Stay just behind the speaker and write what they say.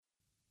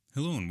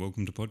Hello and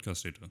welcome to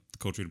Podcast Eater, the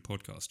Culture Eater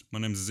podcast. My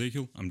name is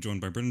Ezekiel. I'm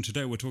joined by Brendan.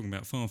 Today we're talking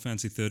about Final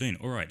Fantasy 13.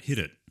 All right, hit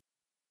it.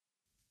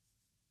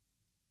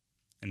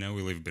 And now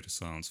we leave a bit of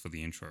silence for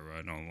the intro,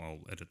 right? And I'll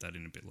edit that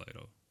in a bit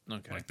later.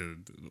 Okay. Like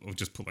or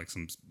just put like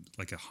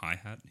a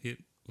hi-hat hit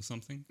or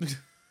something.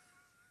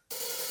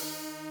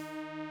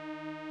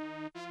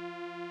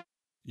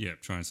 Yeah,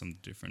 trying something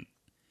different.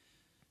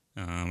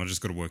 I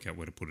just got to work out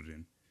where to put it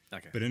in.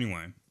 Okay. But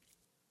anyway,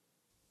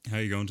 how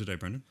are you going today,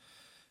 Brendan?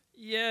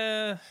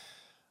 Yeah.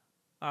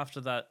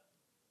 After that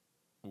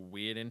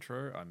weird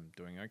intro, I'm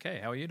doing okay.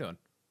 How are you doing?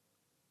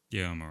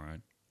 Yeah, I'm all right.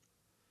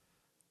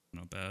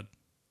 Not bad.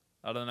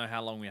 I don't know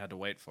how long we had to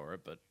wait for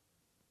it, but it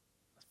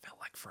felt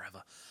like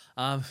forever.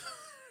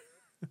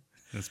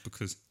 That's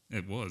because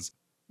it was.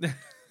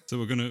 So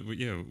we're gonna,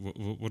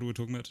 what are we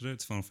talking about today?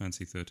 It's Final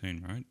Fantasy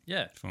 13, right?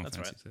 Yeah, Final that's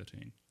Fantasy right.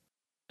 13.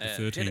 Hit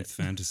The it. 13th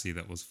fantasy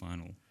that was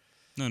final.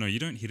 No, you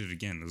don't hit it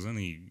again. There's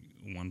only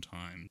one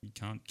time. You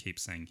can't keep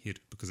saying hit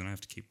because then I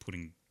have to keep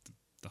putting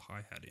the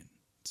hi-hat in.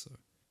 So,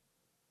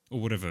 or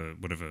whatever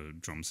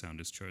drum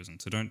sound is chosen.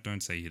 So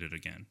don't say hit it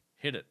again.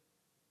 Hit it.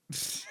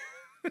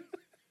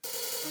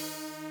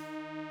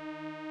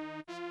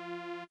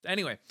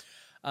 Anyway,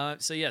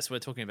 so yes, we're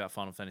talking about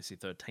Final Fantasy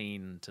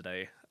 13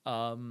 today.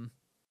 Where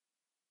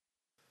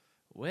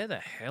the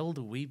hell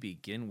do we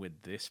begin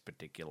with this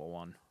particular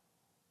one?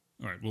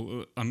 All right.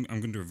 Well, I'm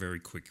going to do a very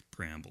quick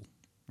preamble.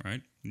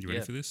 Right? You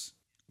ready Yeah. for this?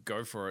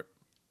 Go for it.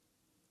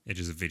 It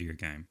is a video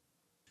game.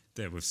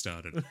 There, we've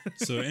started.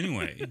 So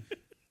anyway,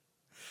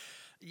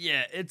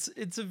 Yeah, it's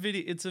a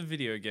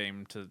video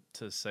game to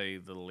say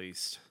the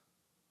least.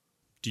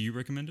 do you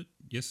recommend it?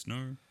 Yes,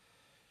 no?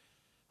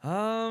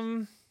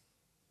 I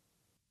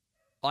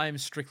am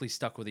strictly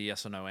stuck with a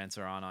yes or no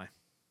answer, aren't I?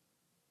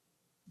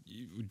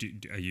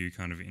 Are you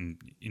kind of in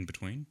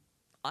between?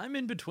 I'm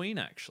in between,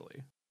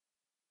 actually.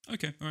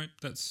 Okay, all right,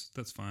 that's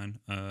fine.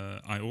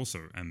 I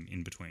also am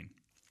in between.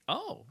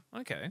 Oh,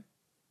 okay.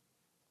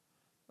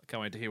 I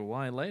can't wait to hear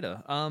why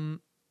later.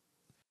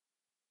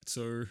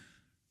 So,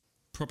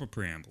 proper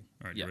preamble.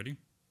 All right, Yeah. you ready?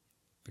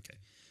 Okay.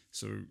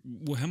 So,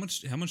 well, how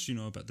much do you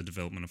know about the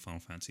development of Final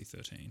Fantasy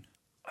 13?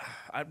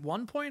 At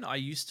one point, I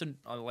used to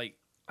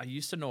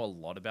know a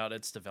lot about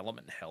its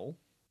development hell.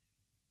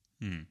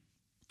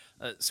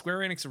 Square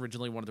Enix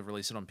originally wanted to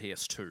release it on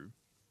PS2,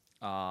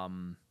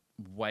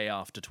 way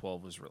after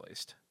 12 was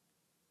released.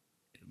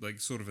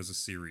 Like, sort of as a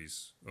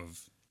series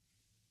of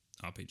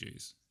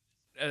RPGs.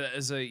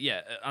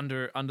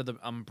 Under the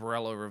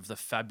umbrella of the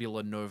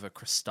Fabula Nova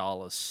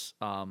Crystallis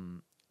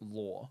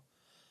lore.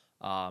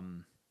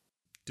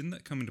 Didn't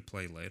that come into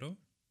play later?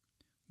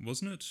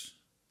 Wasn't it?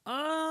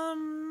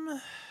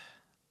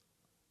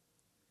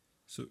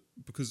 So,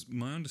 because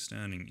my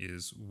understanding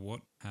is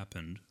what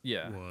happened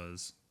Yeah.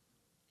 was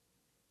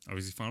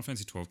obviously Final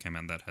Fantasy 12 came out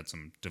and that had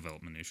some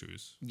development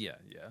issues, Yeah.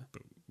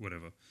 but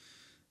whatever.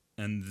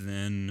 And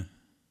then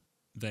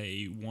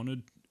they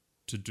wanted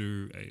to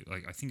do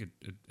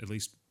at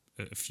least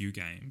a few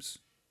games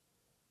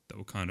that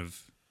were kind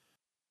of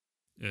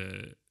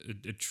a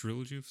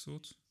trilogy of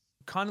sorts.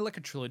 Kind of like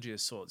a trilogy of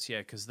sorts,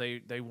 yeah, because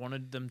they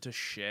wanted them to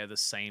share the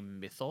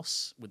same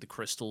mythos with the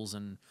crystals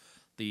and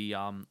the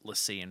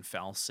Lassie and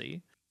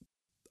Fal'Cie.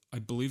 I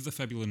believe the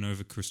Fabula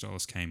Nova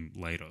Crystallis came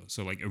later.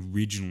 So like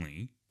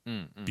originally,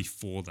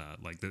 before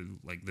that, like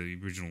the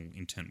original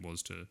intent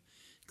was to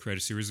create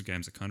a series of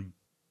games that kind of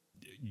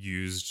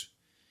used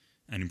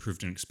and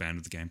improved and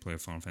expanded the gameplay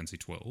of Final Fantasy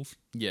 12.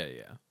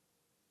 Yeah.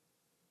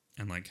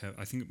 And like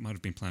I think it might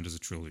have been planned as a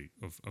trilogy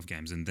of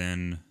games, and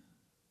then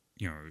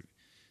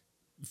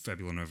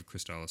Fabula Nova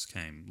Crystallis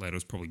came later. It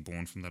was probably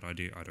born from that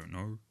idea. I don't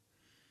know.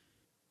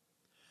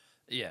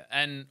 Yeah,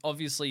 and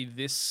obviously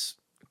this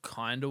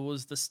kind of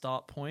was the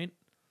start point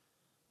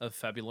of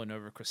Fabula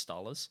Nova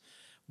Crystallis.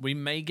 We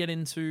may get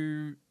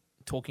into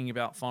talking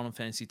about Final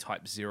Fantasy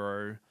Type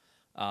 0.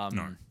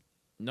 No.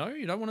 No,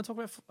 you don't want to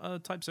talk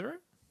about Type 0?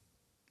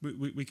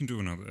 We can do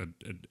another.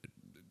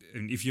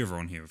 And if you're ever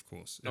on here, of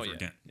course, ever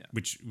again, yeah.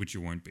 which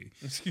you won't be,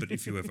 but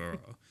if you ever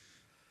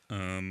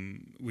are,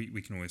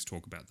 we can always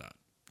talk about that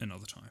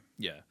another time.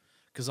 Yeah,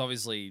 because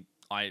obviously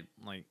I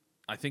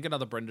think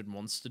another Brendan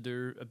wants to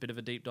do a bit of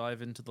a deep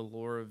dive into the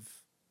lore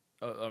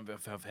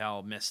of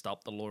how messed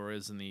up the lore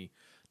is and the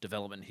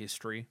development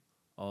history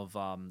of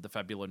the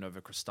Fabula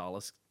Nova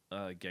Crystallis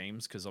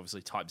games, because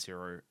obviously Type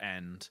 0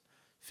 and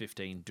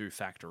 15 do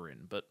factor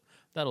in, but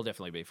that'll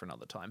definitely be for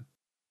another time.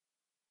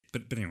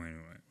 But anyway.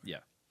 Yeah.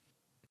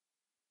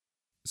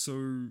 So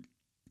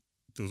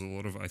there was a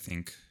lot of, I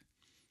think,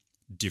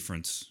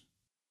 difference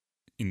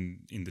in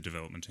the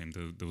development team.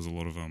 There was a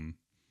lot of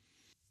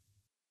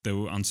they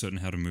were uncertain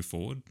how to move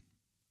forward,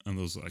 and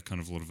there was like kind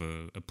of a lot of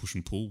a push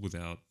and pull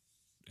and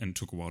it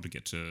took a while to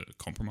get to a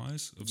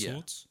compromise of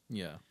sorts.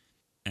 Yeah.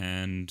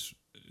 And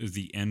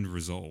the end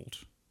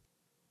result,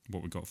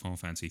 what we got, Final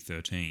Fantasy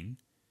 13,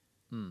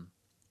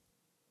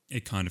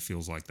 it kind of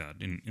feels like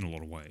that in a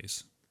lot of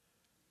ways,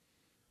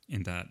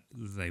 in that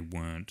they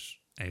weren't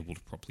able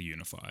to properly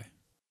unify.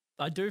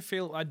 I do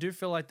feel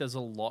like there's a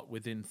lot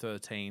within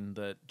 13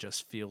 that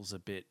just feels a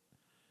bit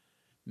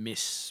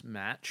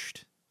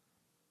mismatched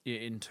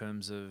in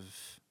terms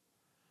of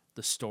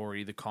the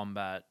story, the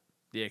combat,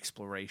 the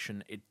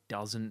exploration. It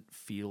doesn't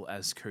feel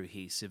as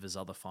cohesive as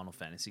other Final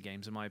Fantasy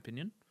games, in my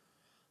opinion.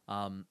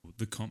 I'll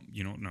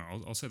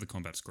say the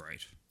combat's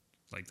great.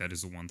 Like, that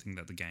is the one thing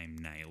that the game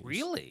nails.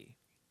 Really?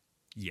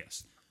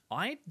 Yes.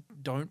 I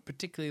don't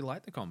particularly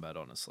like the combat,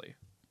 honestly.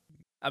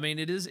 I mean,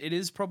 it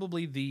is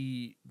probably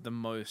the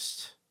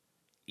most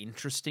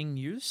interesting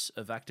use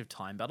of active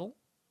time battle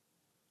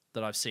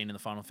that I've seen in the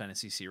Final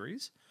Fantasy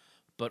series,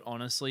 but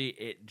honestly,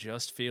 it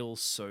just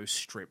feels so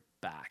stripped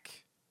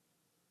back.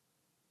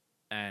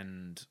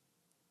 And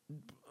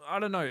I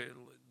don't know,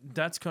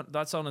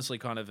 that's honestly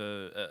kind of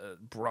a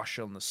brush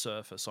on the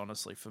surface,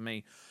 honestly, for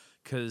me,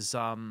 because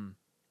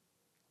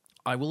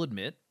I will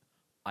admit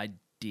I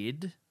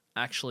did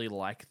actually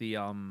like the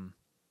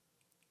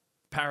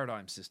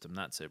paradigm system.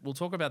 That's it. We'll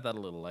talk about that a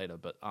little later,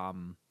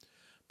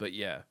 but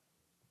yeah,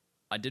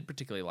 I did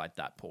particularly like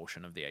that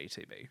portion of the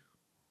ATB,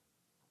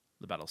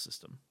 the battle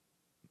system.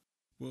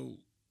 Well,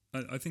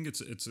 I think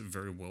it's a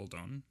very well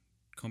done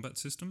combat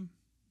system.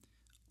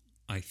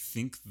 I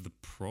think the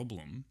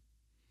problem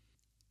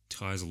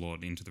ties a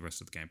lot into the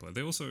rest of the gameplay.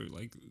 They also,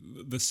 like,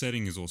 the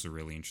setting is also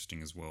really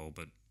interesting as well,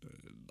 but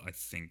I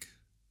think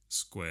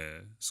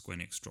Square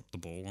Enix dropped the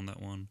ball on that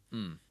one.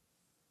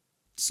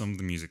 Some of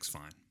the music's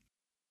fine.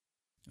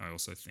 I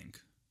also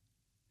think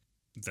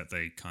that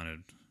they kind of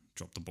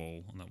dropped the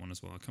ball on that one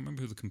as well. I can't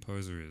remember who the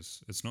composer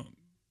is. I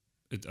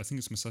think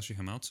it's Masashi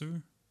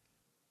Hamauzu.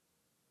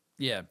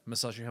 Yeah,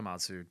 Masashi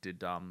Hamauzu did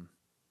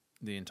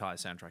the entire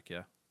soundtrack,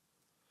 yeah.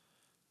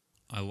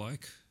 I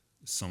like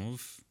some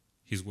of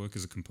his work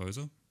as a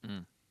composer.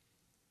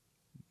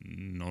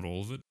 Not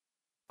all of it.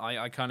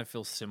 I kind of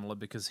feel similar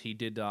because he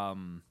did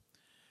Dirge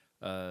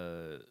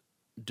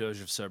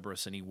of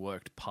Cerberus, and he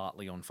worked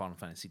partly on Final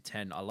Fantasy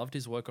X. I loved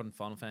his work on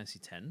Final Fantasy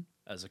X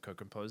as a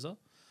co-composer.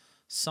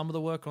 Some of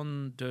the work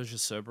on Dirge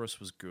of Cerberus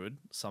was good.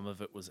 Some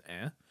of it was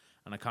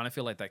and I kind of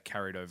feel like that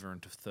carried over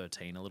into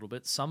 13 a little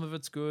bit. Some of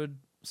it's good.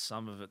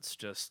 Some of it's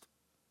just...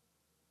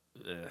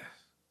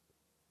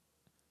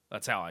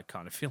 That's how I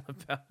kind of feel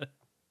about it.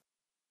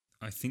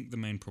 I think the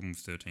main problem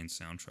with 13's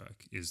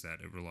soundtrack is that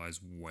it relies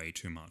way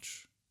too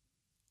much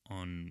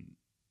on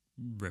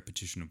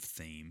repetition of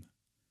theme.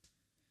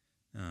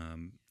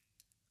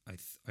 I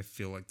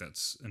feel like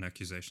that's an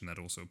accusation that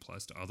also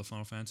applies to other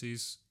Final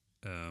Fantasies.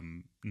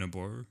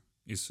 Nobuo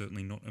is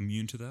certainly not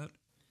immune to that.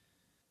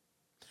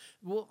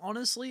 Well,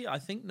 honestly, I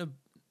think,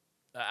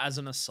 as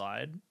an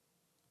aside,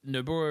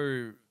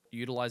 Nobuo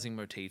utilizing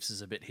motifs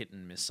is a bit hit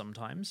and miss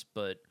sometimes,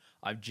 but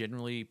I've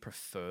generally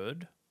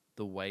preferred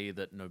the way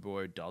that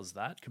Nobuo does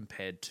that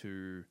compared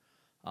to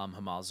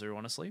Hamazu,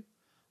 honestly.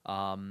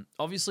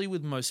 Obviously,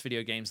 with most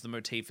video games, the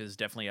motif is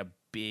definitely a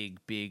big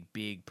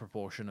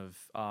proportion of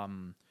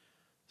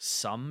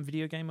some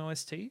video game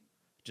OST,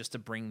 just to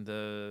bring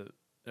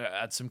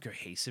add some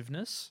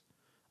cohesiveness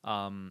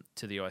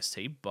to the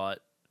OST,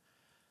 but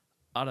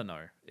I don't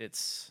know.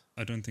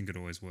 I don't think it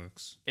always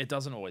works. It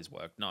doesn't always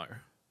work, no.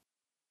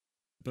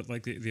 But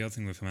like the other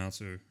thing with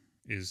Hamauzu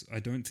is I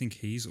don't think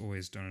he's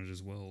always done it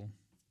as well.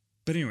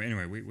 But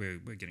anyway,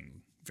 we're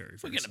getting very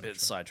we're getting a bit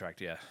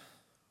sidetracked, yeah.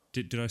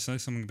 Did I say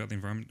something about the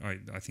environment?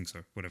 I think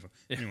so. Whatever.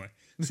 Yeah. Anyway,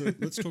 so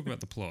let's talk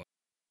about the plot.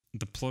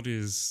 The plot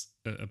is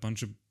a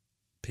bunch of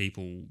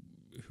people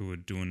who are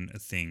doing a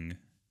thing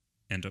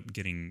end up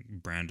getting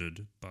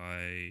branded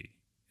by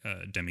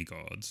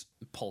demigods.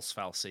 Pulse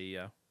Fal'Cie,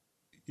 yeah.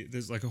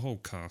 There's like a whole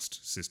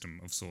caste system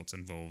of sorts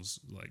involves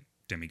like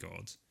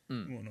demigods.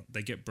 Well,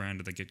 they get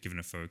branded, they get given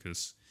a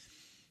focus,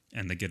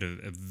 and they get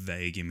a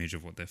vague image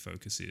of what their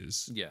focus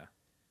is. Yeah.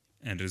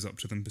 And it is up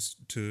to them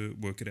to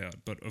work it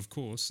out. But of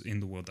course, in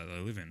the world that they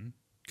live in,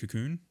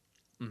 Cocoon,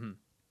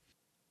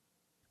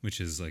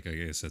 which is like, I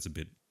guess that's a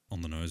bit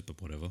on the nose,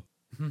 but whatever.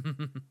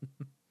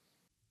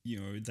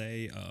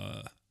 They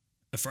are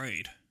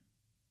afraid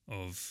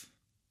of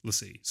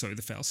l'Cie. So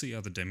the Fal'Cie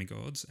are the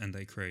demigods, and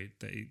they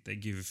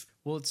give.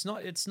 Well, it's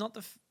not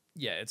the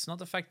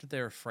fact that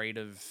they're afraid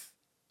of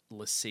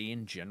l'Cie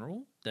in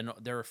general.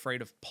 They're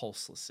afraid of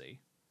Pulse l'Cie.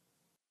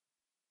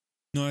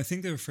 No, I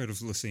think they're afraid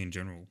of l'Cie in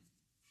general.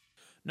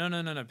 No.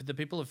 But the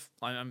people of,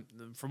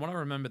 from what I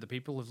remember, the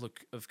people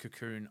of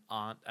Cocoon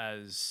aren't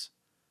as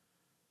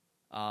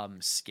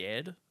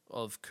scared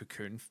of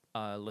Cocoon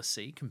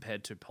l'Cie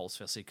compared to Pulse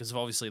Fal'Cie, because of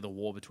obviously the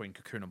war between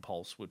Cocoon and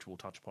Pulse, which we'll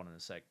touch upon in a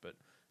sec. But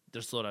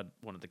just thought I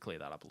wanted to clear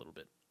that up a little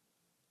bit.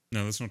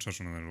 No, let's not touch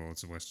on that at all.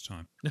 It's a waste of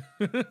time.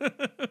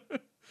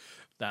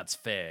 That's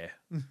fair.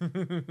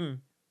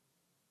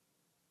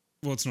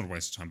 Well, it's not a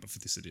waste of time, but for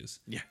this it is.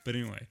 Yeah. But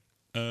anyway.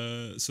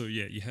 So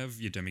yeah, you have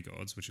your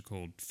demigods, which are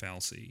called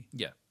Fal'Cie.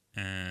 Yeah.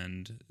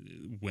 And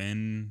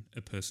when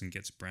a person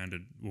gets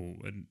branded, or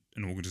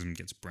an organism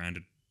gets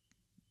branded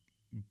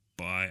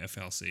by a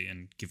Fal'Cie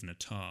and given a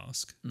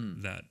task,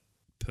 that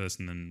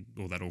person then,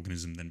 or that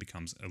organism then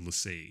becomes a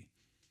l'Cie.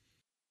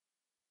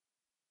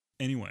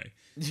 Anyway,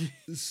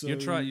 so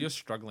you're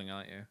struggling,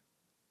 aren't you?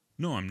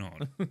 No, I'm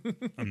not.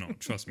 I'm not.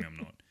 Trust me, I'm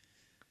not.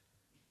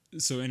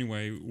 So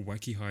anyway,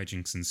 wacky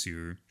hijinks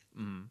ensue.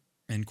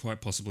 And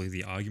quite possibly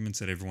the arguments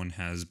that everyone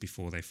has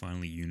before they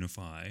finally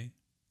unify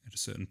at a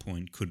certain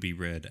point could be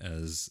read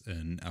as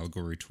an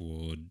allegory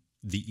toward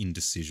the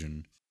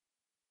indecision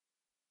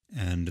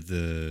and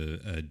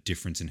the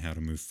difference in how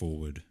to move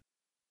forward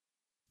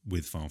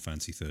with Final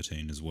Fantasy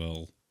 13 as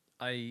well.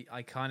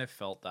 I kind of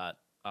felt that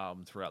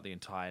throughout the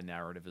entire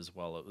narrative as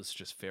well. It was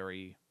just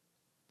very.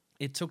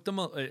 It took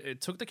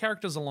the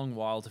characters a long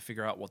while to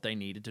figure out what they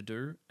needed to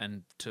do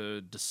and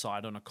to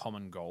decide on a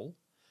common goal,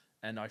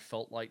 and I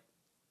felt like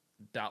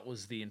that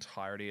was the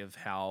entirety of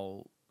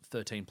how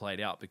 13 played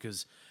out,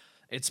 because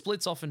it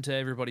splits off into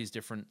everybody's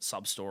different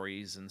sub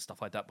stories and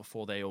stuff like that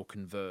before they all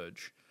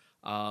converge,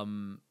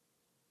 and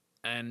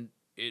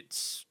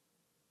it's.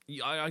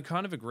 I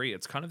kind of agree.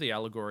 It's kind of the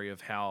allegory of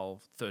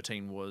how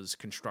 13 was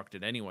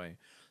constructed anyway,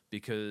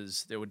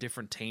 because there were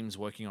different teams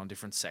working on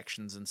different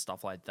sections and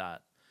stuff like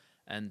that.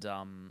 And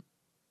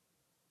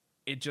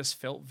it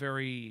just felt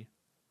very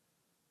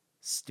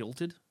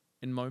stilted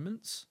in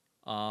moments.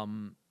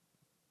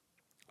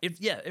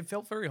 It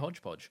felt very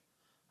hodgepodge.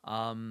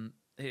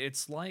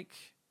 It's like...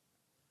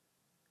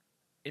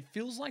 It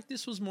feels like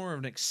this was more of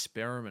an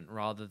experiment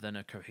rather than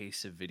a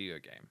cohesive video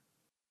game.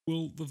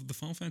 Well, the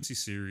Final Fantasy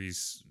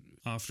series,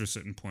 after a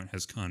certain point,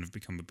 has kind of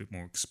become a bit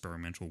more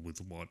experimental with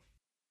what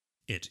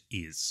it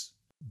is.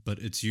 But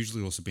it's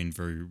usually also been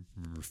very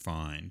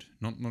refined.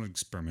 Not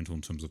experimental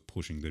in terms of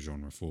pushing the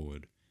genre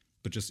forward,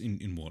 but just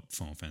in what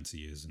Final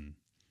Fantasy is.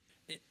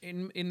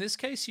 And in this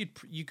case,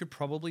 you could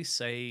probably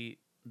say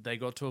they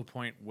got to a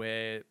point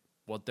where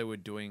what they were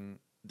doing,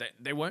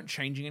 they weren't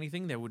changing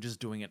anything. They were just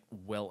doing it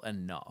well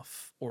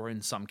enough, or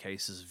in some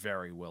cases,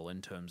 very well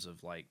in terms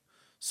of like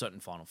certain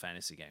Final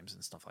Fantasy games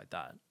and stuff like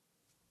that.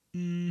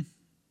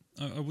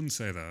 I wouldn't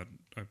say that.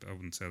 I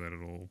wouldn't say that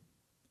at all.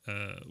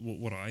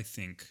 What I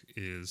think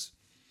is,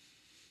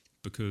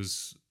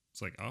 because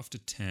it's like after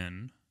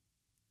 10,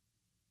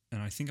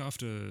 and I think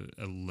after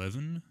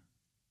 11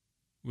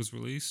 was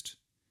released,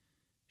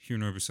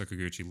 Hironobu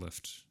Sakaguchi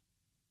left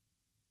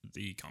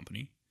the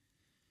company.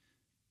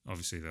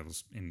 Obviously, that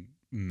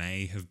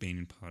may have been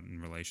in part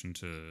in relation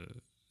to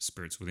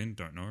Spirits Within.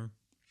 Don't know.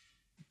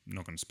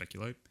 Not going to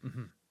speculate.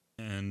 Mm-hmm.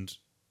 And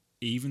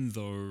even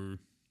though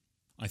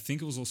I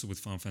think it was also with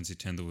Final Fantasy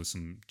X, there were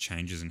some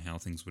changes in how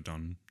things were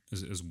done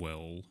as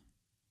well,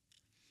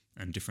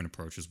 and different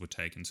approaches were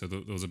taken. So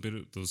there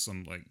was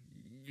some like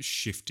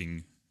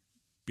shifting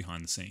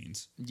behind the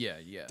scenes. Yeah.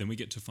 Then we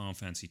get to Final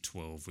Fantasy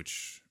XII,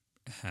 which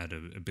had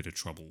a bit of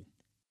trouble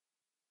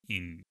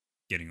in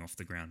getting off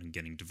the ground and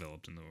getting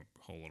developed, and there were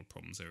a whole lot of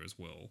problems there as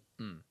well.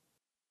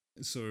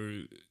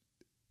 So,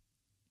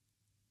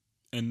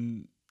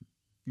 and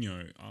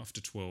after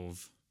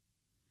 12,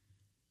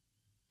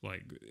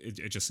 like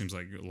it just seems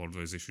like a lot of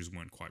those issues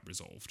weren't quite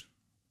resolved.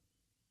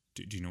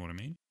 Do you know what I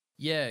mean?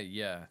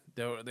 Yeah.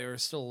 There are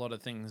still a lot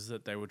of things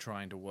that they were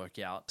trying to work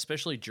out,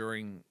 especially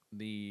during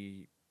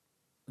the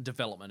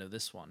development of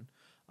this one.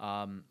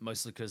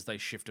 Mostly because they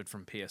shifted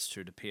from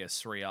PS2 to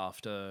PS3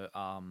 after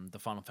the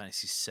Final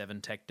Fantasy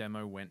VII tech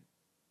demo went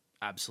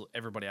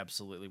everybody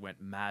absolutely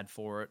went mad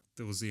for it.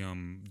 There was the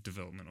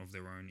development of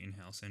their own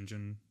in-house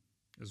engine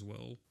as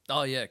well.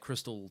 Oh yeah,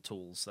 Crystal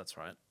Tools, that's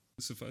right.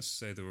 Suffice to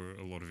say, there were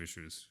a lot of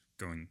issues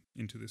going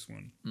into this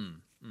one.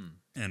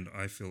 And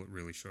I feel it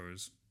really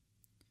shows.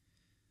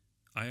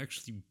 I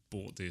actually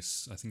bought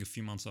this, I think, a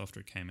few months after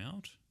it came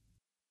out.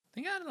 I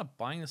think I ended up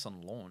buying this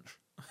on launch.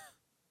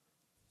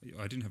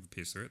 I didn't have a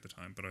PS3 at the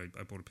time, but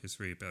I bought a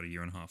PS3 about a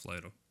year and a half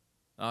later.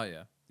 Oh,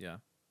 yeah.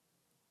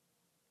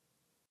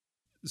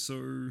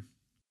 So,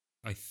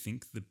 I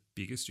think the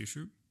biggest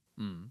issue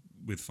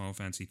with Final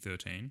Fantasy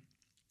 13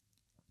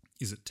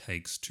 is it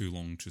takes too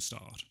long to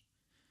start.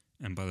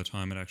 And by the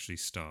time it actually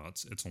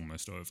starts, it's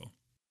almost over.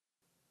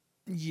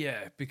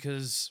 Yeah,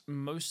 because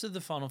most of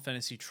the Final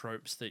Fantasy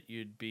tropes that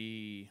you'd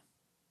be,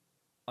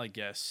 I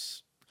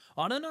guess...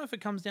 I don't know if it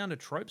comes down to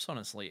tropes,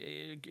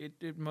 honestly.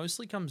 It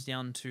mostly comes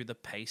down to the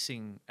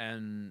pacing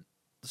and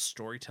the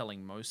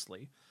storytelling,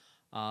 mostly.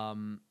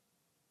 The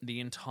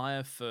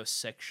entire first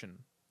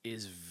section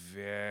is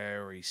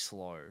very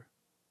slow.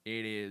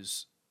 It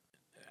is,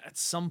 at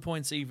some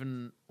points,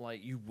 even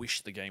like you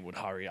wish the game would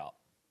hurry up,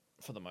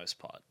 for the most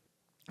part.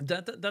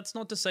 That's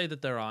not to say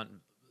that there aren't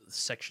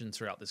sections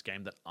throughout this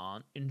game that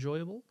aren't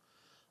enjoyable.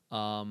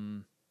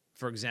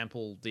 For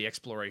example, the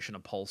exploration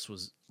of Pulse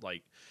was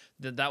like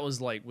that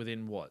was like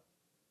within what,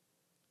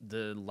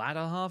 the latter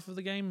half of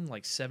the game,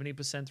 like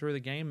 70% through the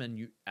game, and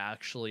you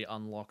actually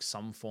unlock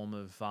some form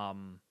of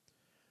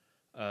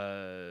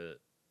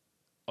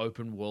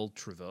open world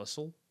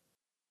traversal.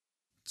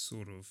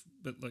 Sort of,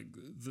 but like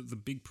the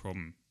big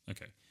problem.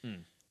 Okay,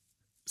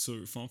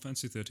 so Final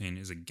Fantasy 13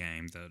 is a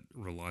game that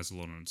relies a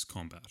lot on its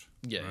combat.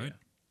 Right?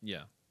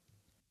 Yeah.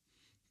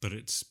 But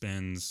it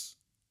spends,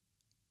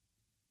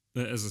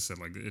 as I said,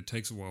 like it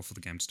takes a while for the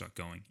game to start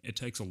going. It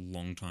takes a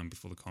long time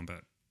before the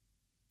combat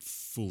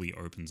fully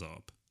opens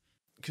up.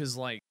 Because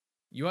like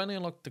you only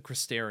unlock the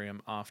Crystarium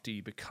after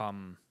you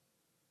become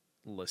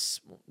less.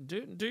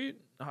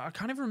 I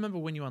can't even remember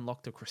when you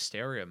unlock the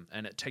Crystarium,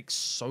 and it takes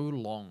so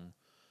long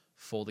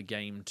for the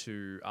game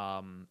to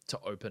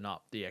open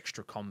up the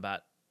extra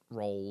combat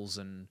roles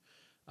and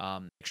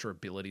extra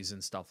abilities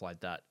and stuff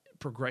like that.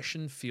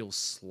 Progression feels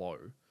slow.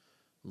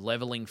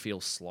 Leveling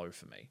feels slow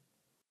for me.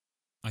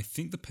 I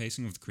think the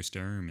pacing of the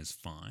Crystarium is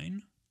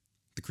fine.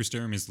 The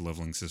Crystarium is the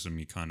leveling system.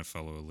 You kind of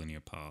follow a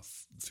linear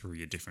path through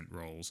your different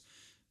roles.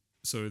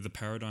 So the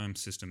paradigm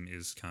system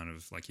is kind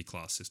of like your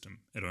class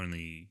system. It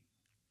only,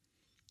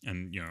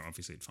 and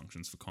obviously it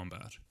functions for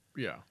combat.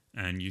 Yeah.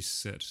 And you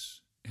set,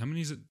 how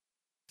many is it?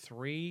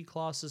 3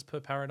 classes per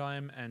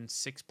paradigm and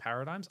 6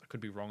 paradigms. I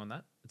could be wrong on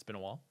that. It's been a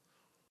while.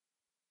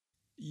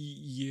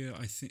 Yeah,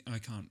 I think I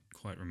can't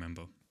quite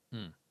remember.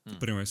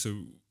 But anyway, so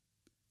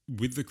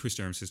with the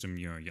Crystarium system,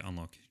 you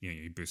unlock,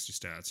 you boost your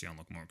stats, you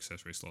unlock more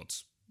accessory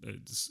slots,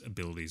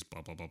 abilities,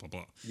 blah blah blah blah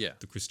blah. Yeah.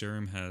 The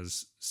Crystarium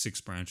has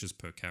 6 branches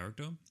per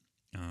character,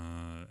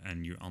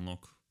 and you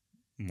unlock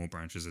more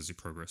branches as you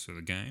progress through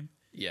the game.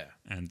 Yeah.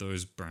 And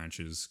those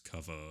branches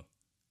cover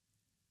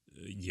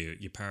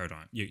your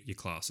paradigm, your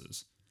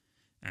classes,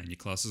 and your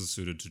classes are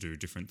suited to do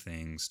different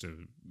things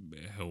to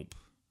help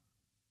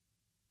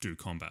do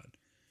combat.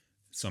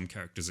 Some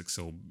characters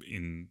excel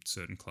in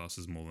certain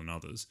classes more than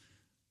others.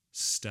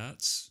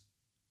 Stats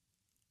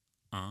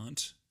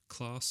aren't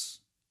class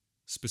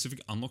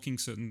specific. Unlocking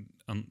certain,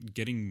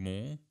 getting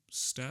more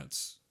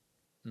stats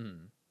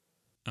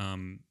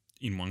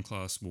in one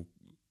class will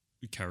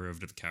carry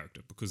over to the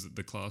character, because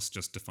the class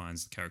just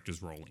defines the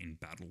character's role in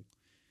battle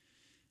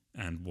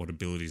and what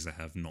abilities they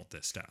have, not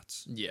their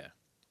stats. Yeah.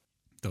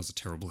 That was a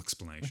terrible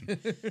explanation.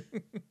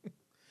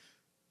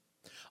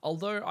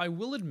 Although I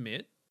will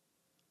admit,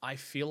 I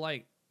feel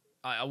like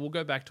I will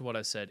go back to what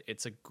I said.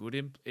 It's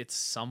it's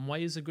some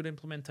ways a good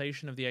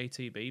implementation of the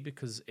ATB,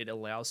 because it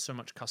allows so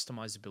much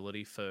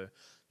customizability for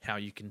how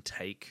you can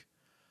take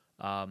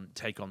on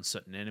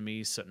certain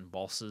enemies, certain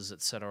bosses,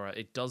 etc.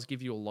 It does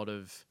give you a lot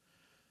of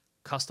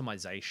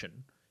customization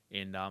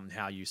in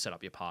how you set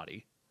up your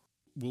party.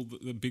 Well,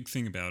 the big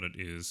thing about it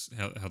is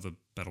how the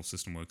battle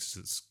system works is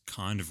it's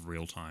kind of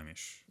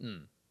real-time-ish.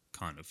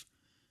 Kind of.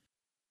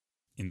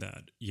 In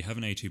that you have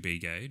an ATB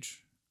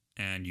gauge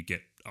and you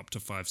get up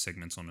to 5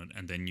 segments on it,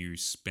 and then you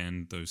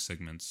spend those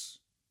segments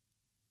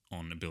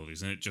on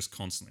abilities, and it just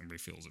constantly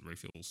refills. It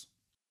refills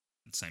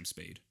at the same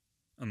speed.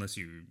 Unless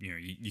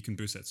you can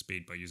boost that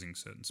speed by using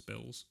certain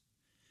spells.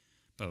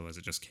 But otherwise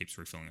it just keeps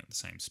refilling at the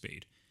same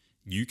speed.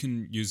 You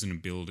can use an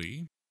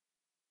ability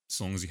as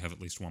long as you have at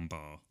least 1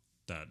 bar.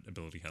 That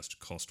ability has to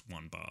cost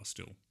 1 bar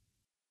still.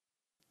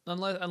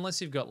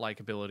 Unless you've got like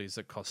abilities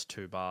that cost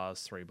 2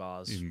 bars, 3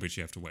 bars. In which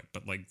you have to wait.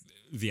 But like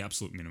the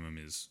absolute minimum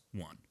is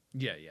 1.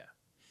 Yeah.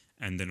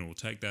 And then it will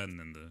take that, and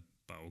then the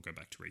bar will go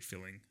back to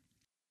refilling.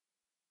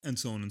 And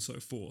so on and so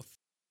forth.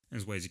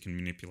 There's ways you can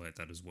manipulate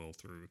that as well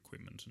through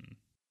equipment and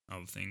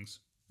other things.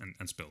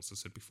 And spells, as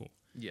I said before.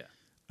 Yeah.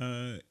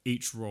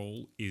 Each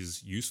role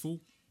is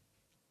useful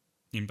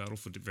in battle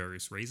for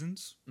various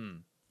reasons,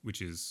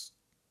 which is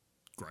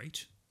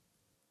great.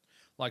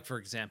 Like, for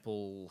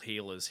example,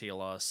 healer,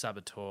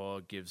 Saboteur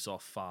gives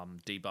off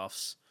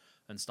debuffs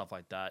and stuff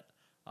like that.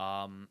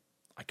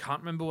 I can't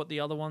remember what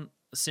the other one...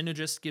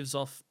 Synergist gives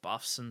off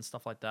buffs and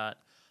stuff like that.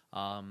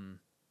 I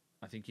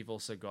think you've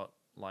also got,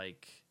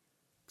 like...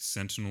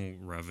 Sentinel,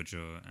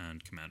 Ravager,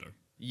 and Commando.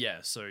 Yeah,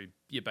 so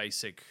your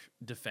basic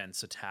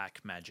defense,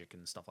 attack, magic,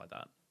 and stuff like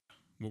that.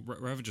 Well,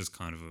 Ravager's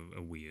kind of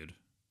a weird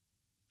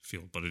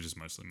field, but it is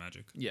mostly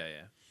magic. Yeah.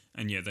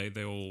 And yeah,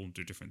 they all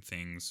do different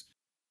things.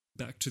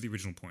 Back to the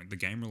original point, the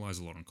game relies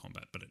a lot on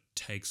combat, but it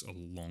takes a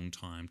long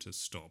time to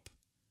stop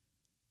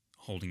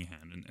holding your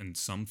hand. And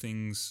some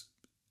things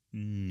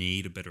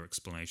need a better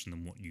explanation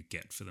than what you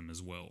get for them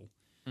as well.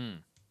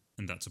 And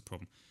that's a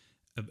problem.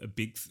 A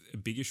big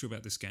issue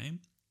about this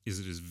game is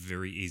it is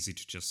very easy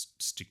to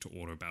just stick to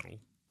auto battle.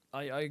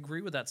 I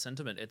agree with that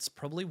sentiment. It's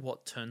probably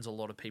what turns a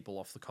lot of people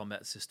off the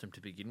combat system to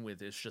begin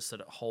with. It's just that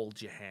it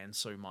holds your hand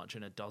so much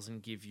and it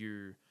doesn't give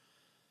you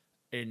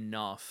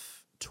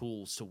enough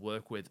tools to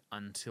work with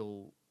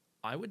until,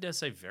 I would dare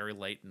say, very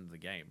late in the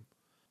game.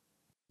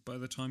 By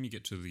the time you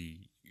get to the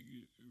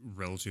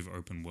relative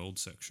open world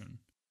section,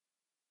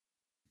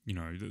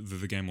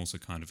 the game also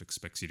kind of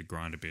expects you to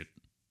grind a bit,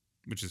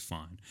 which is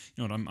fine.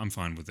 You know what, I'm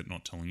fine with it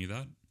not telling you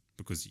that,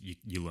 because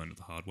you learn it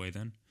the hard way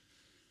then.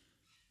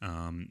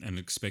 And it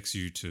expects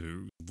you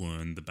to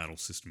learn the battle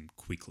system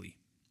quickly.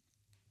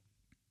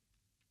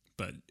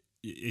 But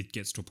it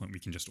gets to a point where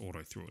you can just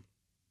auto through it.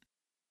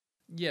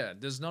 Yeah,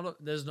 there's not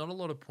a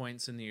lot of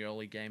points in the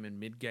early game and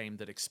mid game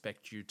that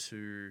expect you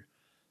to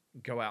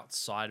go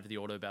outside of the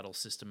auto battle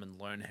system and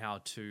learn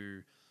how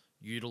to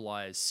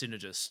utilize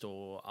Synergist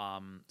or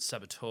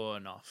Saboteur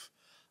enough.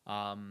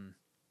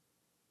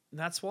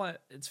 That's why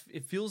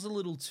it feels a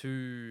little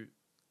too,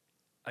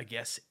 I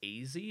guess,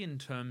 easy in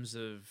terms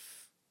of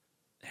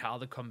how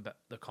the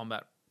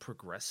combat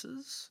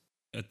progresses.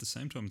 At the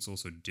same time, it's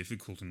also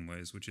difficult in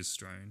ways, which is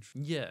strange.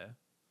 Yeah.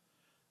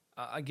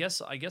 I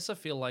guess I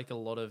feel like a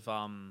lot of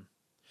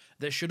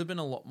there should have been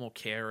a lot more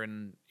care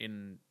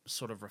in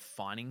sort of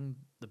refining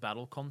the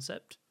battle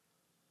concept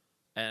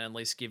and at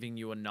least giving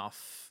you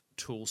enough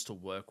tools to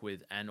work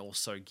with, and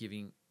also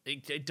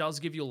it does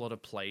give you a lot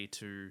of play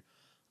to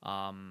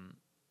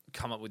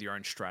come up with your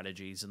own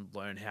strategies and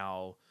learn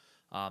how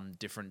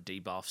different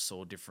debuffs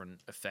or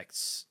different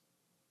effects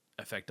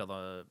affect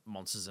other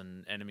monsters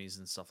and enemies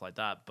and stuff like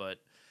that. But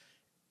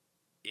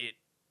it,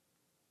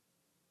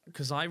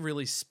 because I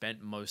really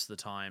spent most of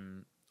the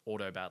time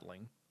auto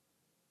battling,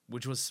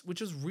 which was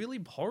really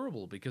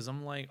horrible, because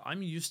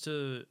I'm used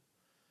to,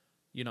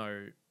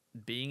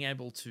 being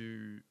able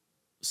to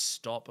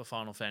stop a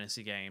Final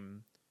Fantasy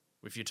game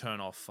if you turn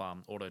off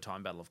auto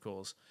time battle, of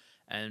course,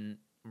 and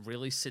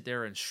really sit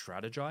there and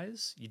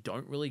strategize. You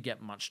don't really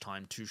get much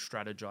time to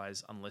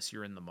strategize unless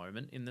you're in the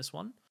moment in this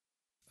one.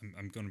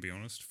 I'm going to be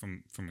honest,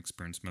 from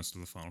experience, most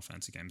of the Final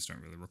Fantasy games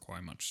don't really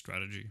require much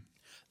strategy.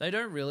 They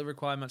don't really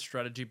require much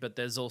strategy, but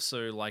there's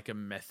also like a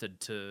method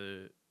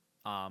to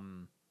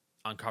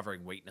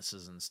uncovering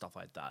weaknesses and stuff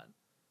like that.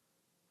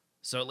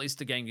 So at least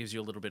the game gives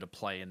you a little bit of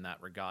play in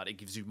that regard. It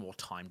gives you more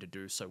time to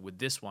do so. With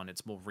this one,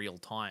 it's more real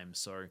time,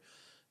 so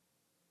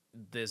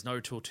there's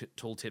no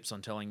tool tips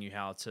on telling you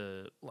how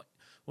to, well,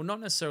 not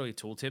necessarily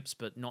tool tips,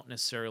 but not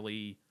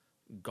necessarily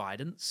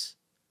guidance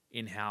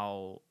in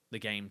how the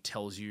game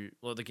tells you,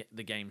 or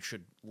the game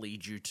should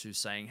lead you to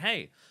saying,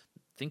 hey,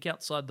 think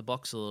outside the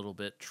box a little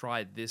bit,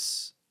 try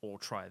this or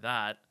try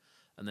that,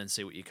 and then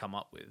see what you come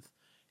up with.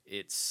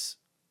 It's,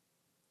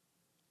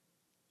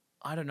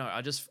 I don't know,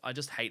 I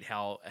just hate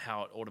how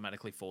it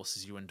automatically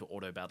forces you into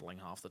auto battling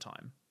half the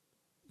time.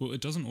 Well,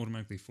 it doesn't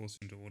automatically force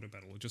you into auto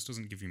battle. It just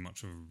doesn't give you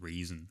much of a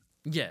reason.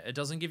 Yeah, it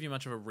doesn't give you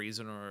much of a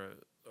reason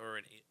or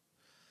an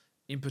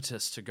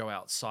impetus to go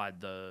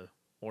outside the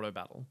auto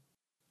battle.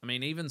 I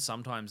mean, even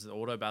sometimes the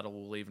auto battle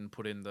will even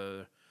put in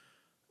the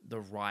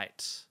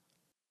right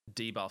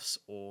debuffs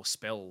or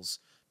spells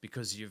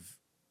because you've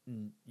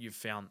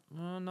found,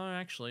 oh, no,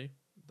 actually,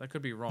 that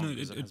could be wrong,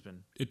 because it has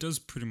been. It does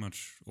pretty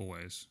much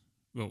always,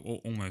 well,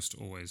 almost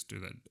always do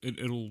that.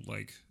 It'll,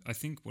 like, I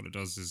think what it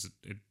does is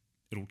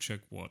it'll check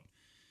what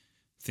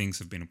things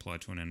have been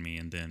applied to an enemy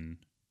and then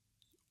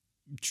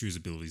choose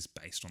abilities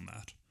based on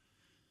that,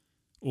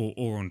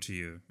 or onto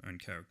your own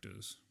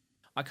characters.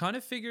 I kind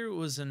of figure it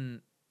was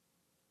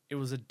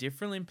a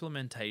different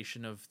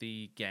implementation of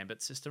the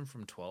Gambit system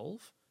from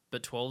 12,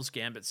 but 12's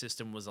Gambit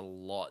system was a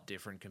lot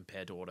different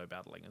compared to auto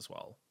battling as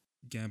well.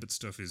 Gambit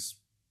stuff is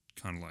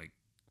kind of like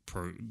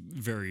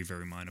very,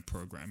 very minor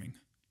programming,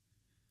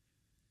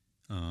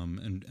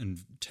 and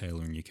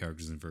tailoring your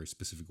characters in a very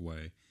specific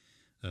way.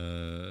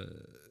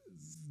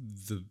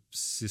 The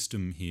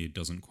system here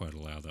doesn't quite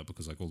allow that,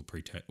 because like all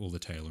the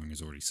tailoring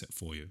is already set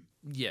for you.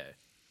 Yeah.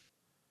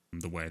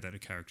 The way that the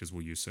characters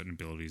will use certain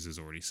abilities is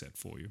already set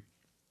for you.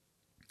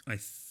 I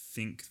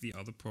think the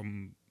other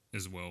problem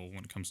as well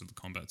when it comes to the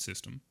combat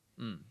system.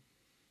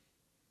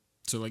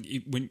 So like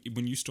when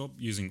you stop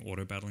using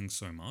auto battling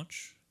so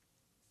much,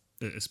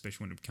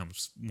 especially when it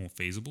becomes more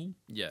feasible,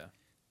 yeah,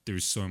 there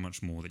is so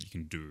much more that you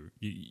can do.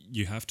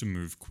 You have to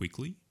move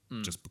quickly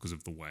just because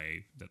of the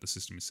way that the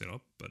system is set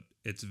up, but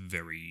it's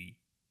very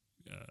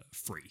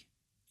free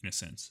in a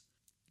sense.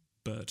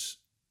 But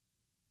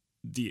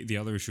the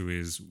other issue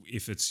is,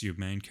 if it's your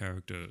main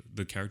character,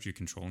 the character you're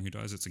controlling who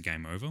dies, it's a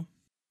game over.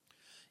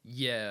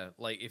 Yeah,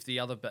 like if the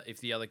other,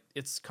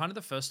 it's kind of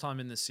the first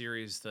time in the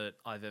series that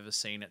I've ever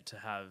seen it to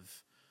have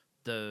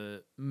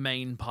the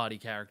main party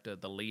character,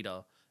 the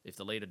leader, if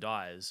the leader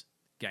dies,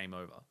 game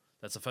over.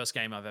 That's the first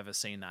game I've ever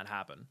seen that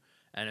happen.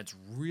 And it's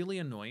really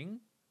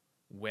annoying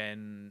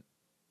when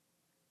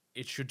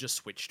it should just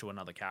switch to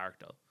another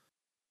character.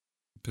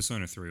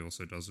 Persona 3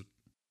 also does it.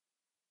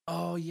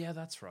 Oh, yeah,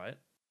 that's right.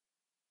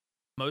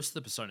 Most of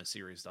the Persona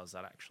series does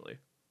that, actually.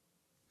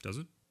 Does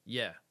it?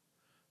 Yeah.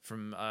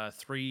 From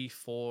 3,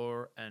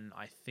 4, and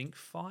I think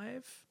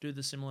 5 do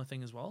the similar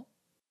thing as well.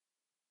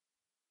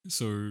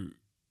 So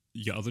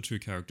your other two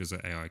characters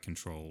are AI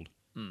controlled.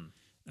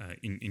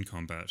 In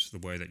combat, the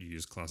way that you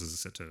use classes is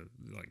set to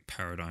like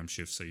paradigm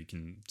shift, so you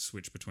can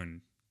switch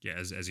between,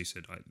 as you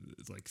said,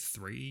 like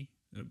 3.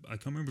 I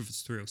can't remember if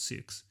it's 3 or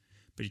 6,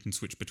 but you can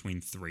switch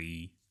between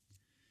 3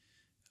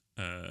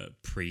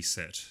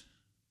 preset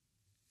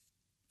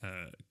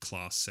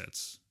class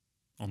sets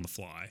on the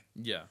fly.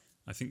 Yeah.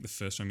 I think the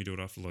first time you do it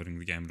after loading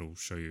the game, it'll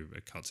show you a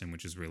cutscene,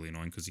 which is really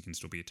annoying because you can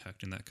still be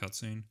attacked in that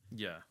cutscene.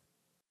 Yeah.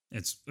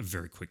 It's a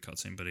very quick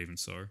cutscene, but even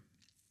so.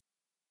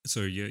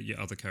 So your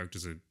other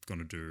characters are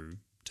going to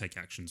take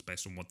actions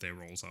based on what their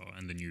roles are,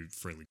 and then you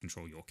freely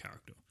control your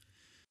character.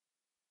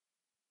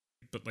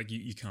 But like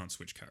you can't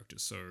switch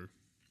characters, so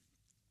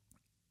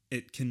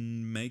it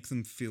can make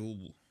them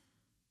feel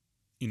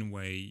in a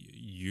way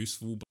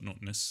useful but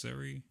not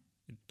necessary.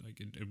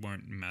 It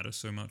won't matter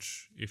so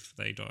much if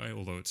they die,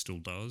 although it still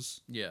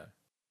does. Yeah.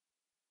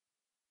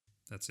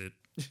 That's it.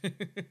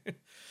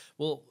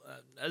 Well,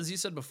 as you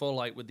said before,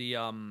 like with the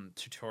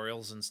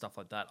tutorials and stuff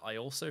like that, I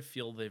also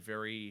feel they're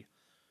very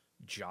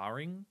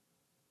jarring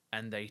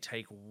and they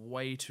take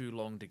way too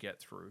long to get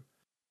through.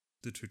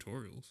 The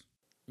tutorials?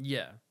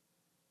 Yeah.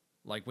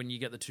 Like when you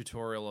get the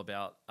tutorial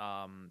about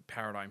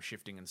paradigm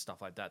shifting and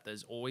stuff like that,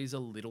 there's always a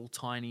little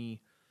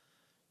tiny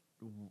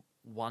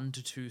 1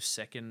 to 2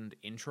 second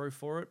intro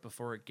for it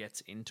before it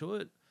gets into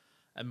it.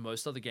 And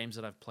most other games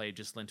that I've played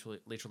just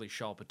literally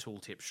show up a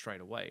tooltip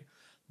straight away.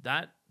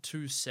 That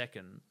 2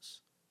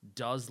 seconds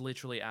does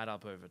literally add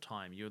up over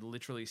time. You're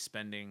literally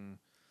spending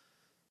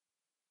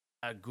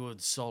a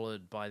good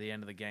solid, by the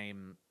end of the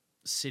game,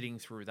 sitting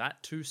through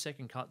that 2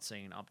 second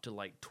cutscene up to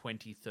like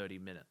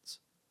 20-30 minutes.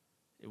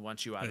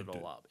 Once you add it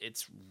all up,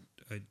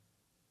 I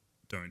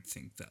don't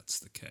think that's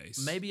the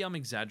case. Maybe I'm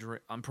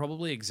exaggerating. I'm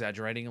probably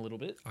exaggerating a little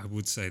bit. I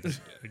would say that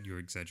you're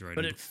exaggerating.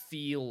 But it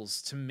feels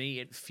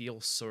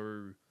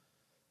so.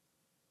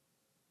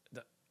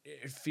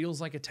 It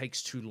feels like it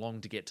takes too long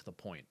to get to the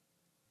point.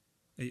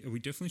 Are we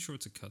definitely sure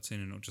it's a cutscene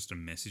and not just a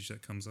message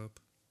that comes up?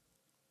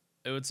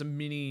 It's a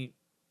mini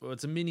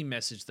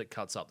message that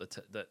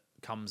that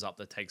comes up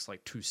that takes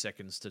like 2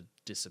 seconds to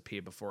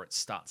disappear before it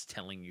starts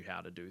telling you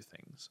how to do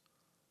things.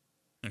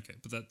 Okay,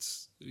 but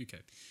that's okay.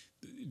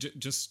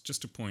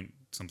 Just to point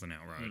something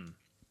out, right?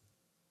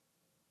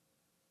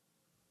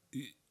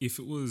 If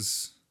it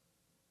was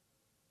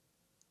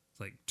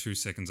like 2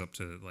 seconds up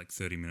to like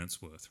 30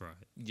 minutes worth, right?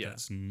 Yeah.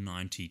 That's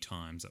 90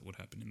 times that would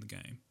happen in the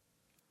game.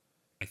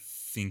 I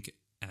think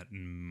at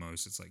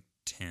most it's like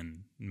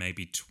 10,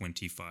 maybe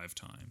 25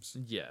 times.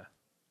 Yeah.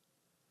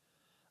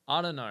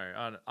 I don't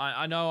know.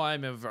 I know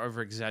I'm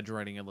over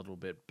exaggerating a little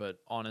bit, but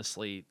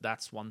honestly,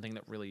 that's one thing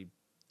that really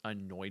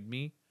annoyed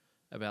me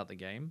about the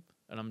game.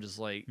 And I'm just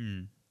like,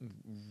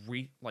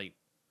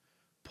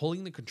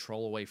 pulling the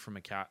control away from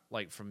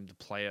from the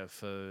player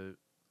for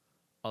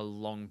a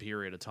long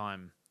period of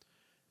time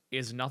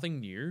is nothing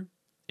new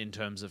in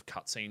terms of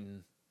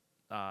cutscene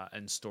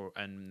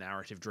and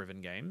narrative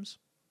driven games.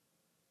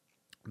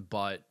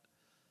 But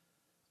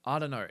I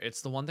don't know.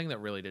 It's the one thing that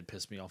really did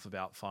piss me off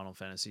about Final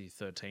Fantasy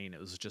 13. It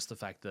was just the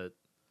fact that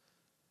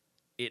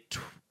it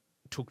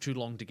took too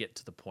long to get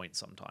to the point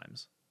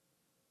sometimes.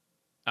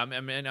 I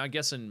mean, I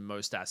guess in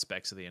most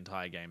aspects of the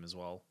entire game as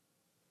well.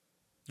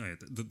 Oh, yeah,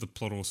 the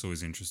plot also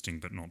is interesting,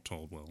 but not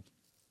told well.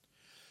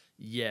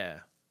 Yeah.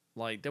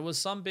 Like, there was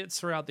some bits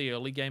throughout the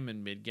early game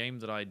and mid-game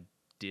that I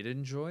did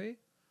enjoy.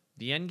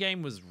 The end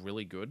game was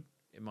really good,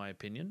 in my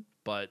opinion.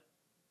 But,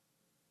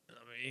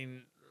 I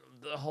mean,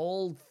 the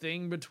whole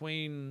thing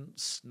between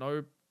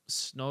Snow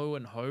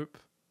and Hope,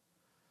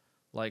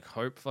 like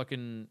Hope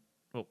fucking...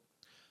 Well,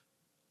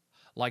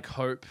 like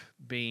Hope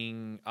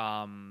being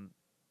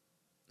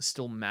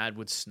still mad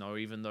with Snow,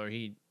 even though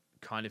he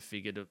kind of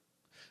figured...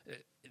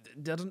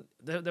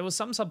 There was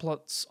some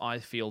subplots I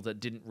feel that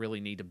didn't really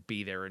need to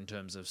be there in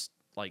terms of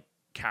like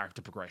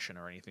character progression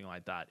or anything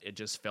like that. It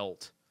just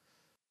felt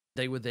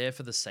they were there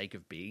for the sake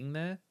of being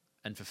there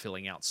and for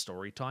filling out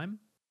story time.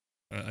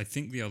 I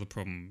think the other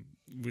problem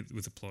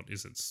with the plot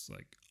is it's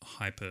like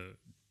hyper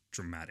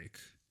dramatic,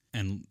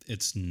 and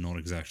it's not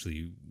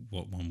exactly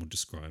what one would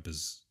describe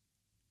as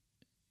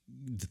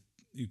the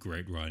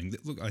great writing.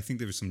 Look, I think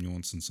there is some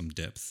nuance and some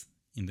depth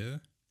in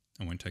there.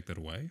 I won't take that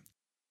away.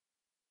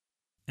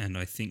 And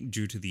I think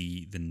due to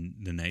the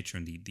nature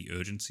and the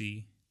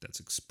urgency that's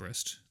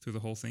expressed through the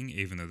whole thing,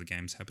 even though the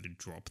game's happy to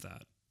drop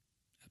that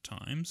at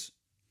times,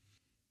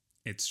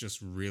 it's just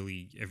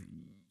really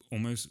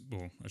almost,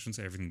 well, I shouldn't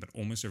say everything, but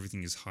almost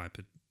everything is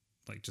hyper,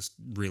 like just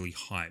really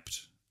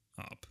hyped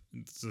up.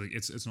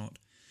 It's not,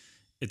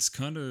 it's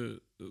kind of,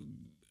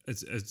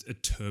 it's a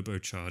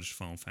turbocharged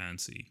Final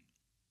Fantasy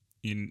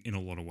in a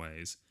lot of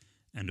ways.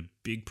 And a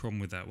big problem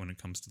with that when it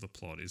comes to the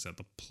plot is that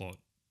the plot,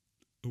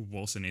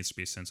 whilst there needs to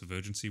be a sense of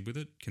urgency with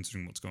it,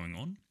 considering what's going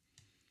on,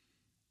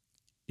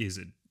 is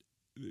it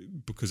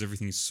because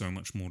everything is so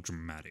much more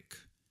dramatic.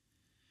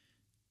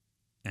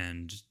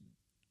 And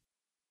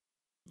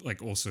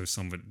like also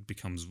some of it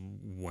becomes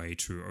way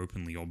too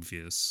openly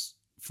obvious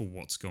for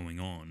what's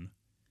going on.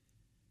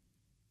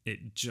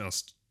 It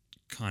just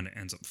kind of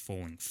ends up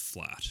falling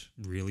flat,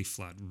 really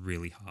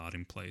hard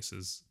in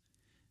places.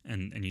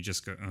 And you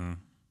just go,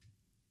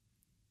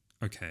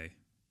 okay.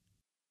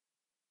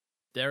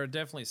 There are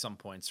definitely some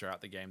points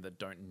throughout the game that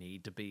don't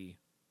need to be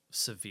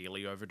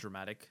severely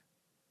overdramatic.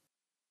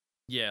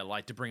 Yeah,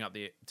 like to bring up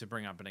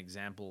an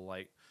example,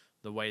 like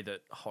the way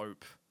that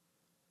Hope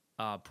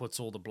puts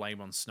all the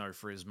blame on Snow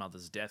for his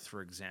mother's death,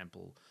 for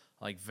example.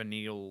 Like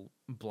Vanille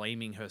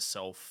blaming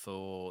herself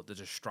for the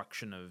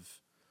destruction of,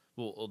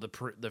 or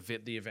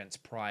the events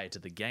prior to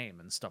the game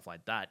and stuff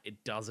like that.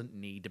 It doesn't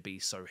need to be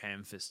so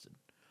ham-fisted.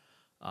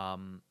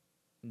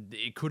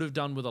 It could have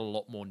done with a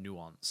lot more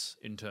nuance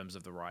in terms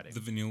of the writing. The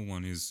Vanille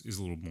one is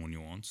a little more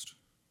nuanced.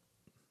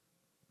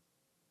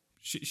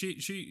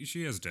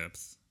 She has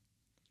depth.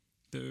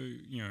 Though,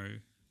 you know,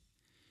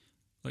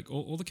 like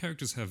all the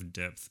characters have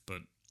depth,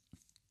 but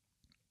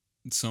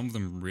some of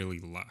them really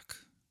lack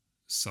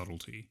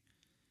subtlety.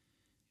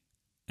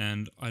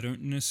 And I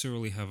don't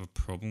necessarily have a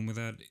problem with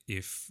that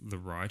if the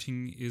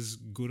writing is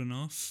good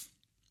enough.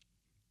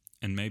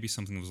 And maybe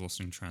something was lost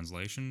in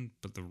translation,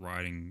 but the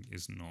writing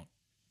is not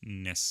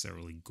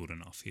necessarily good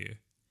enough here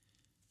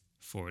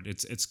for it.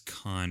 It's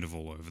kind of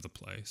all over the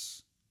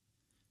place.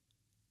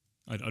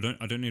 I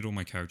don't need all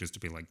my characters to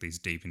be like these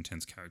deep,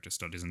 intense character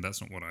studies, and that's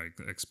not what I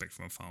expect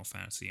from a Final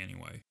Fantasy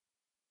anyway.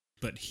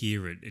 But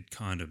here it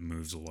kind of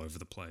moves all over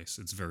the place.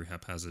 It's very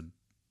haphazard,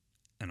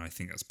 and I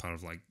think that's part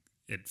of like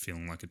it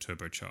feeling like a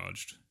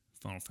turbocharged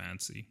Final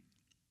Fantasy.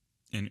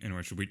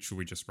 Anyway, should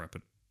we just wrap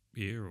it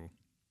here, or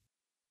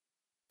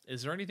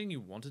Is there anything you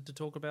wanted to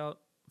talk about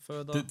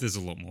further? there's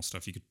a lot more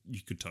stuff you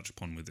could touch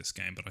upon with this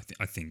game, but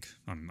I think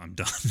I'm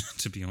done,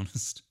 to be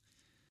honest.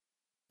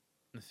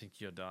 I think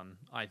you're done.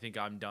 I think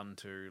I'm done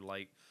too.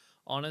 Like,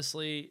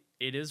 honestly,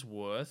 it is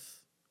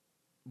worth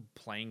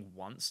playing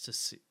once to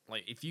see.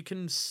 Like, if you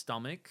can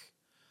stomach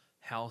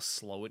how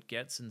slow it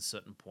gets in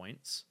certain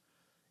points,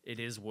 it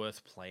is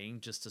worth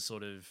playing just to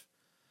sort of,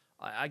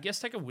 I guess,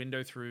 take a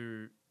window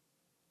through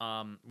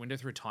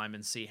time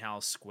and see how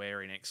Square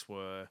Enix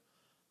were,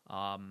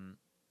 I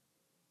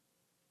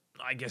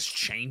guess,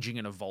 changing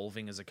and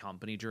evolving as a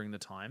company during the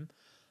time.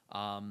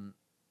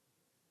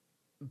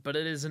 But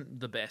it isn't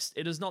the best.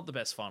 It is not the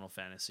best Final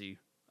Fantasy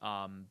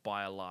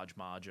by a large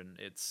margin.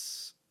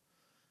 It's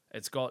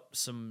got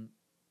some.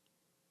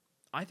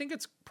 I think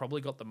it's probably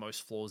got the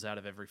most flaws out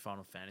of every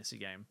Final Fantasy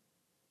game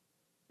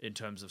in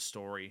terms of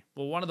story.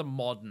 Well, one of the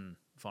modern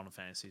Final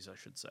Fantasies, I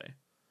should say.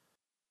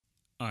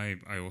 I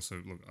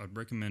also look. I'd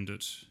recommend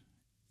it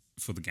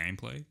for the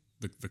gameplay,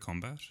 the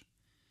combat.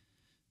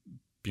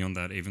 Beyond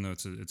that, even though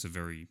it's a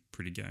very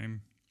pretty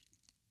game,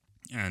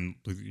 and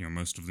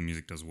most of the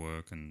music does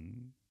work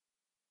and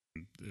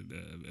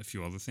a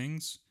few other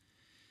things,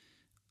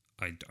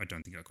 I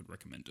don't think I could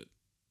recommend it.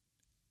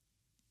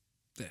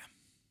 There,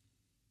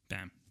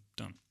 bam,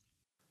 done.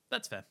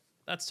 That's fair.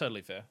 That's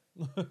totally fair.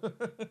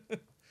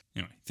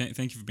 Anyway,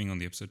 thank you for being on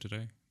the episode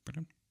today,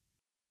 Brendan.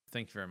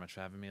 Thank you very much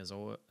for having me, as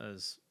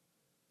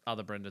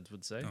other Brendans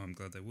would say. Oh, I'm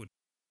glad they would.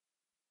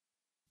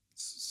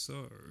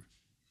 So,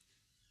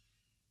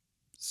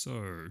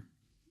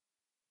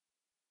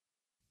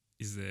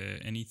 is there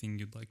anything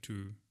you'd like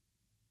to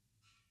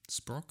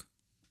sprock?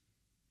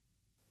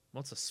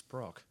 What's a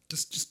sprock?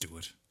 Just do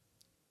it.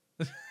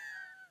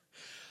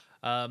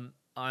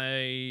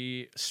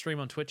 I stream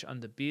on Twitch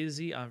under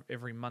Beersy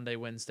every Monday,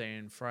 Wednesday,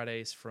 and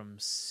Fridays from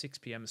 6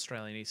 p.m.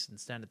 Australian Eastern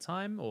Standard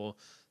Time, or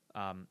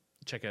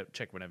check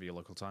whenever your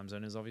local time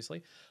zone is,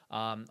 obviously.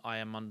 I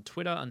am on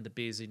Twitter under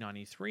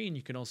Beersy93, and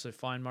you can also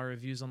find my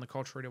reviews on the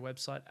Culture Reader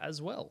website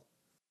as well.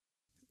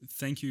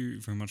 Thank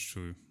you very much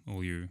to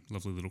all you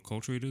lovely little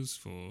Culture Readers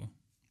for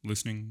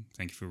listening.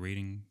 Thank you for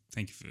reading.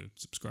 Thank you for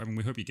subscribing.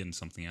 We hope you're getting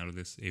something out of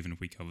this, even if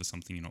we cover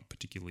something you're not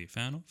particularly a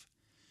fan of.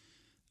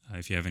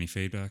 If you have any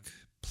feedback,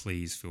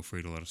 please feel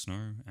free to let us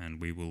know, and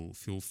we will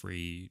feel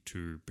free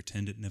to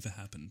pretend it never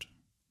happened,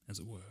 as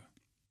it were,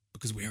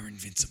 because we are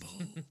invincible.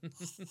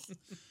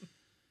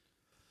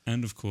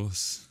 And of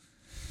course,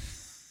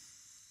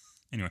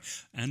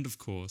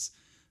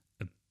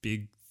 a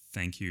big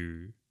thank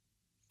you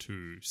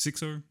to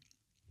Sixo,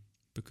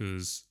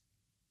 because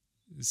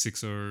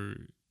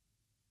Sixo,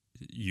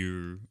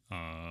 you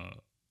are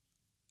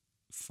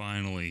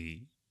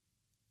finally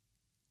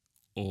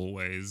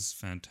always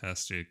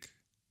fantastic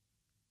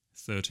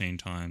 13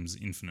 times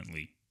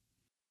infinitely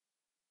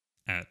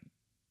at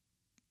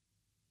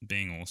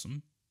being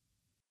awesome.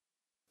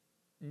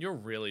 You're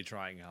really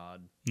trying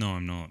hard. No,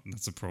 I'm not.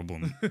 That's a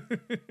problem.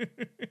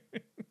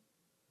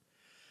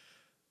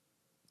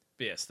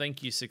 But yes,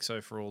 thank you,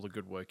 Sixo, for all the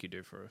good work you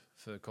do for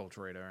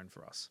Culture Reader and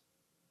for us.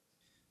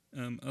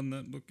 And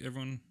that, look,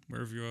 everyone,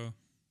 wherever you are,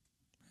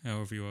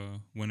 however you are,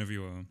 whenever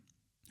you are,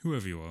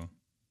 whoever you are,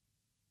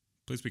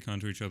 please be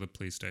kind to each other,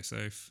 please stay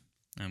safe,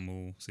 and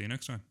we'll see you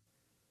next time.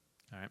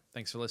 All right.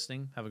 Thanks for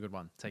listening. Have a good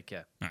one. Take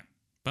care. All right.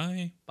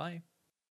 Bye. Bye.